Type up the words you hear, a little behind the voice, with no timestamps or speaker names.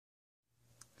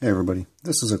Hey everybody,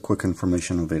 this is a quick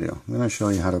informational video. I'm going to show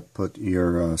you how to put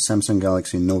your Samsung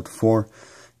Galaxy Note 4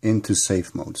 into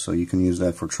safe mode. So you can use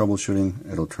that for troubleshooting.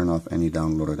 It'll turn off any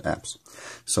downloaded apps.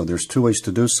 So there's two ways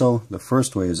to do so. The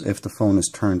first way is if the phone is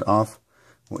turned off,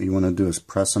 what you want to do is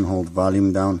press and hold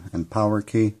volume down and power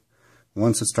key.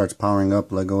 Once it starts powering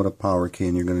up, let go of the power key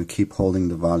and you're going to keep holding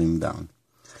the volume down.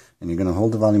 And you're going to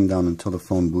hold the volume down until the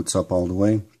phone boots up all the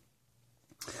way.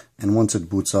 And once it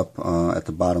boots up at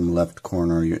the bottom left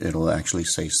corner, it'll actually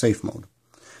say safe mode.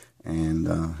 And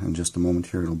in just a moment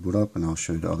here, it'll boot up and I'll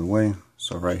show you the other way.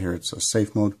 So right here, it's a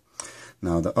safe mode.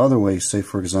 Now the other way, say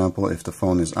for example, if the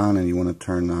phone is on and you want to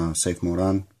turn safe mode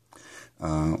on,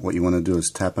 what you want to do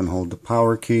is tap and hold the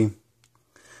power key.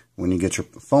 When you get your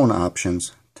phone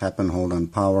options, tap and hold on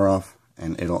power off,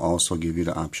 and it'll also give you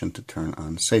the option to turn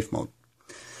on safe mode.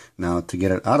 Now to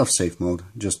get it out of safe mode,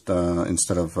 just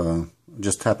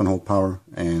just tap and hold power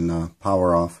and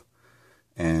power off,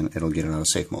 and it'll get it out of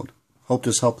safe mode. Hope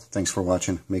this helped. Thanks for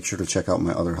watching. Make sure to check out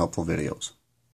my other helpful videos.